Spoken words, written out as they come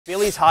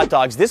Billy's Hot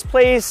Dogs. This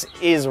place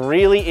is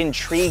really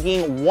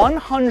intriguing.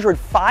 100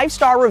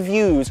 5-star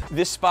reviews.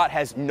 This spot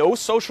has no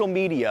social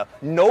media,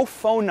 no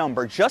phone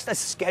number, just a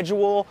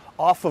schedule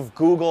off of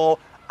Google.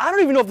 I don't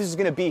even know if this is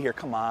gonna be here.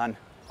 Come on.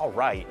 All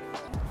right.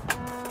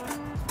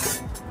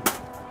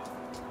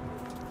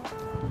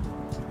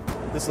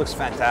 This looks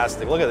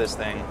fantastic. Look at this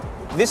thing.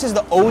 This is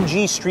the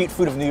OG street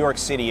food of New York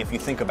City, if you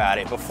think about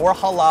it. Before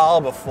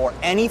halal, before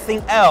anything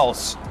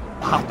else,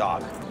 hot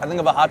dog. I think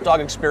of a hot dog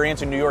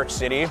experience in New York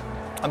City.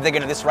 I'm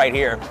thinking of this right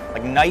here.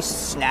 Like nice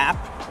snap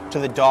to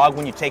the dog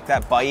when you take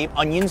that bite.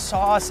 Onion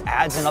sauce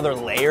adds another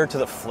layer to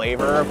the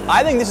flavor.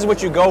 I think this is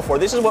what you go for.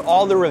 This is what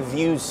all the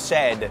reviews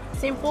said.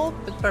 Simple,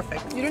 but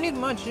perfect. You don't need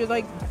much. You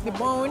like the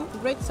bone,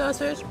 red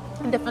sausage,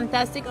 and the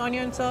fantastic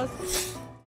onion sauce.